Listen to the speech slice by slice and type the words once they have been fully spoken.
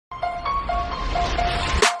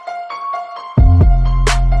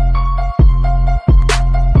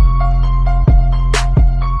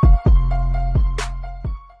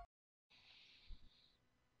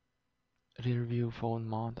phone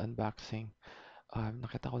mount unboxing.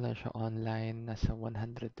 Nakita ko lang siya online, nasa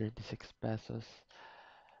 136 pesos.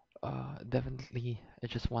 Definitely, I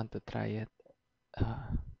just want to try it.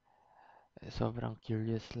 Uh, Sobrang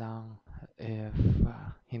curious lang if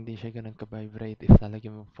hindi siya ganun ka-vibrate if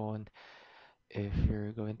lalagyan mo phone, if you're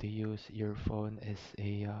going to use your phone as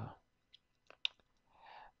a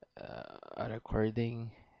recording,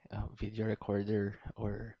 video recorder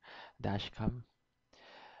or dashcam.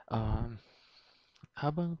 Um,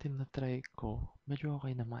 Habang tinatry ko, medyo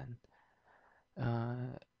okay naman.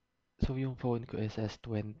 Uh, so yung phone ko is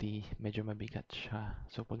S20, medyo mabigat siya.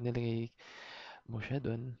 So pag nilagay mo siya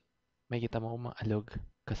dun, makikita mo kung maalog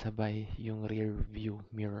kasabay yung rear view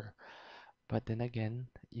mirror. But then again,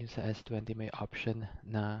 yung sa S20 may option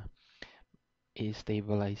na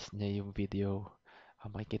i-stabilize niya yung video.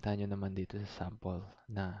 Makikita nyo naman dito sa sample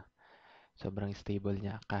na sobrang stable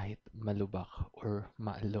niya kahit malubak or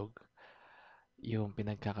maalog yung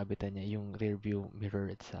pinagkakabitan niya, yung rear view mirror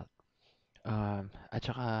itself. At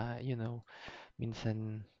saka,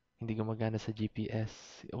 minsan hindi gumagana sa GPS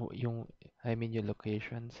o I mean yung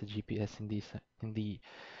location sa GPS hindi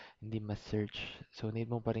ma-search. So need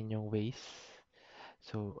mo pa rin yung Waze.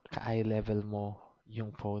 So ka-eye level mo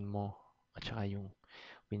yung phone mo at saka yung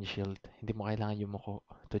windshield. Hindi mo kailangan yumuko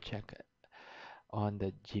to check on the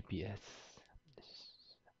GPS.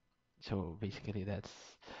 So basically that's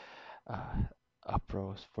uh, a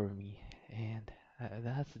pros for me, and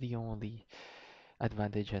that's the only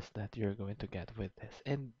advantages that you're going to get with this.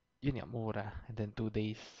 And yun nga, mura. And then 2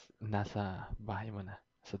 days, nasa bahay mo na,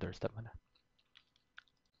 sa doorstep mo na.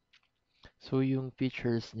 So yung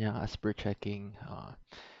features niya as per checking,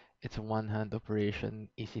 it's a one-hand operation,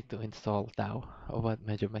 easy to install daw. But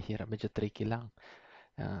medyo mahirap, medyo tricky lang.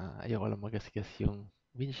 Ayoko lang magasgas yung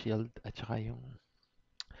windshield at saka yung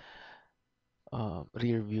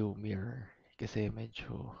rear view mirror kasi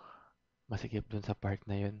medyo masikip dun sa part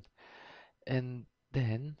na yun. And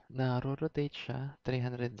then, na-rotate siya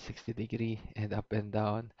 360 degree and up and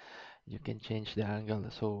down. You can change the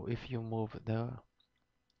angle. So, if you move the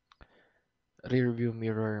rear view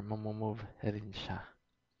mirror, mamumove rin siya.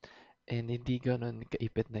 And hindi ganun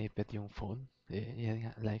kaipit na ipit yung phone. Yan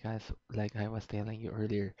nga, like I was telling you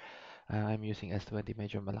earlier, I'm using S20,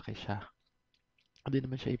 medyo malaki siya. Hindi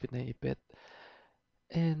naman siya ipit na ipit.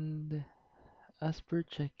 And as per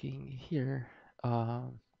checking here,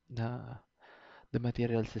 na the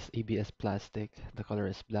materials is ABS plastic, the color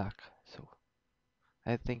is black. So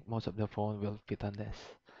I think most of the phone will fit on this.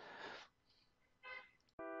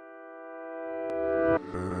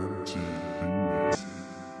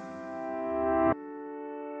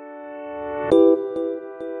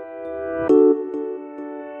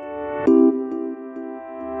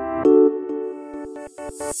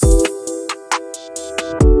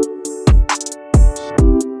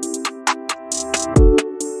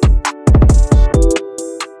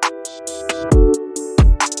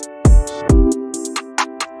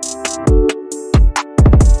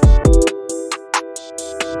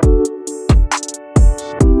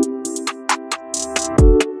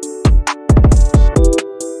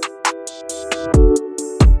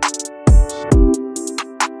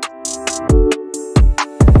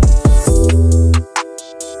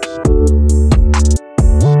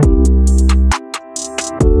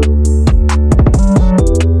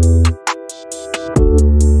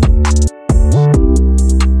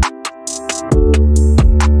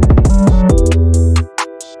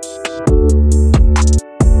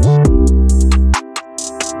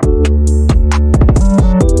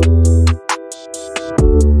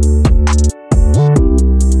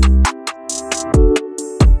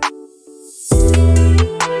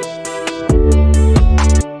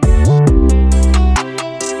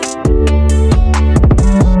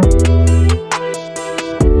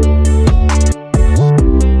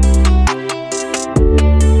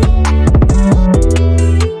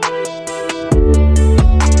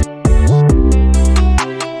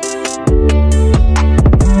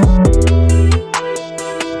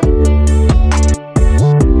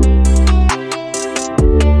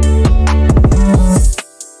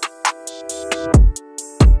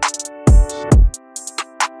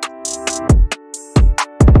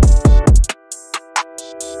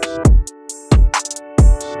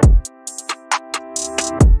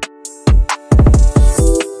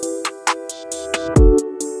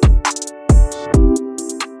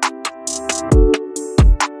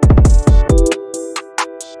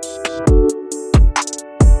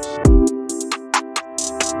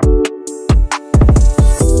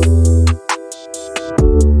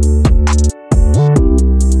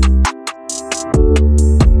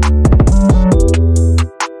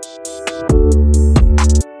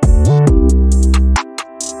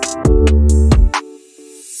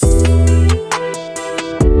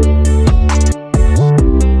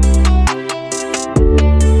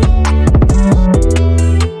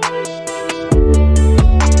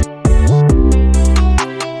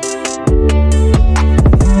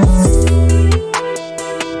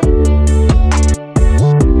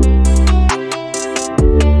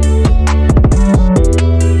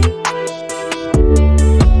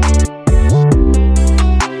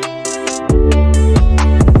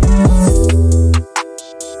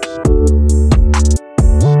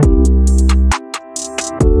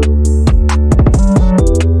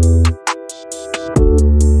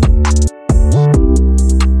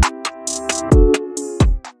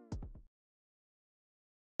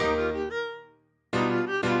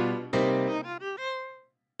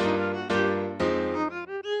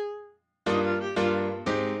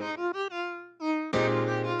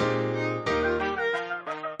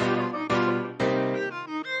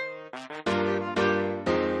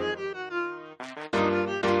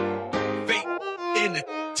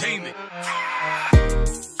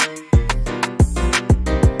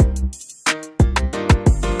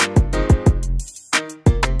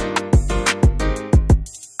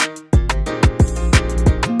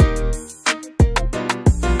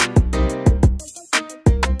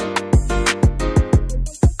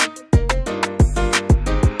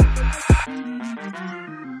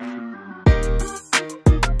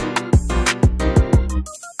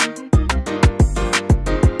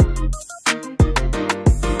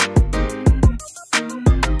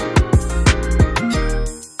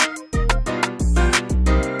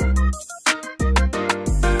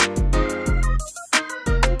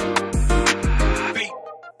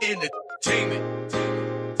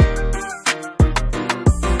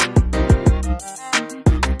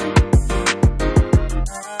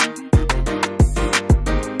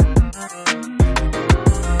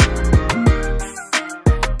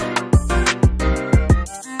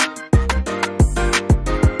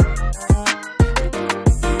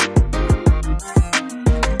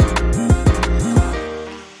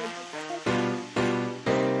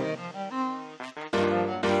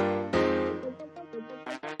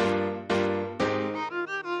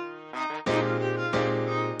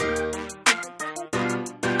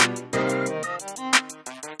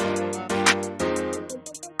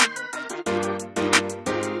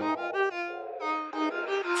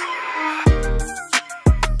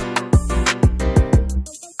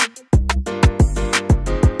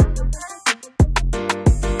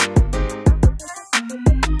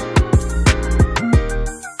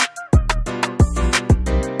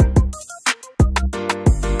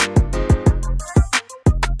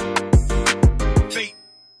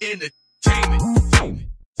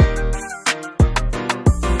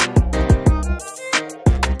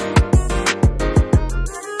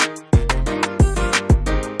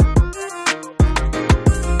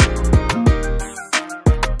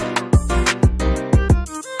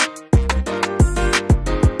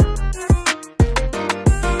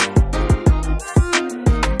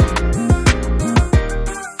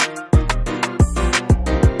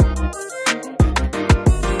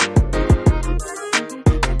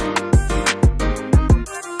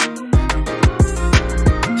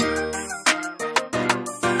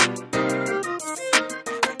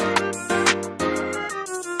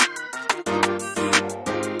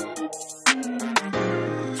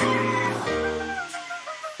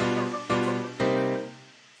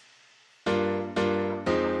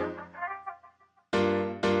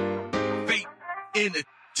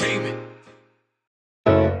 Entertainment.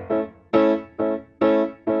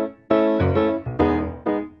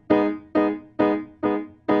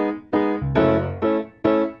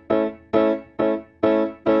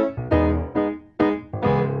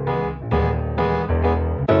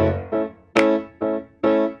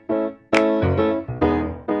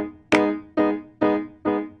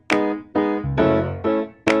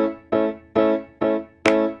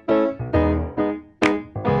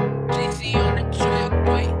 JC on the track,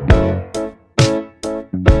 boy.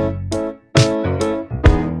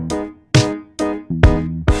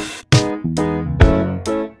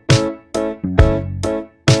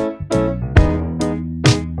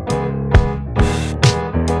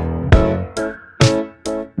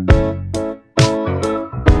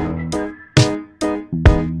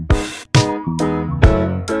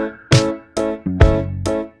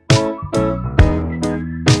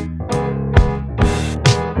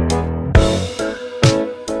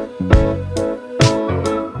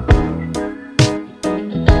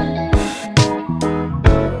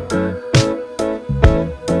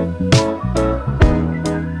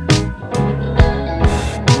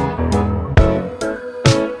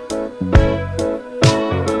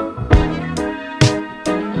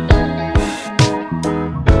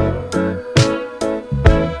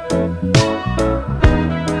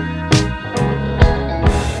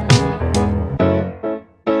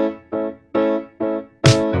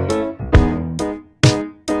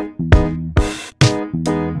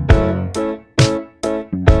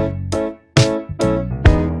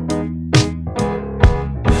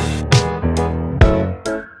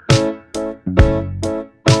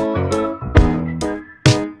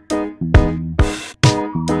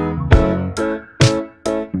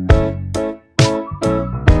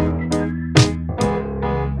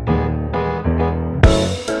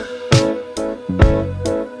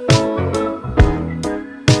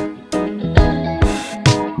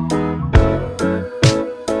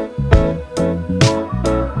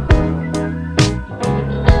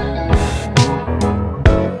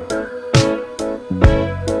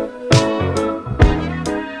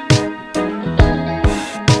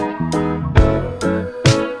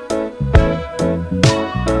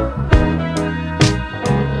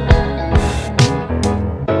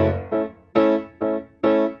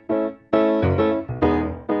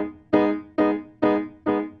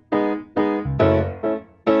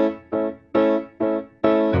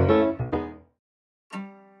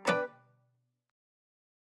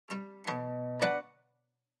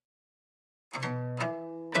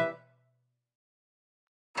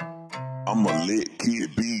 I'm a lit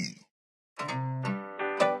kid beat.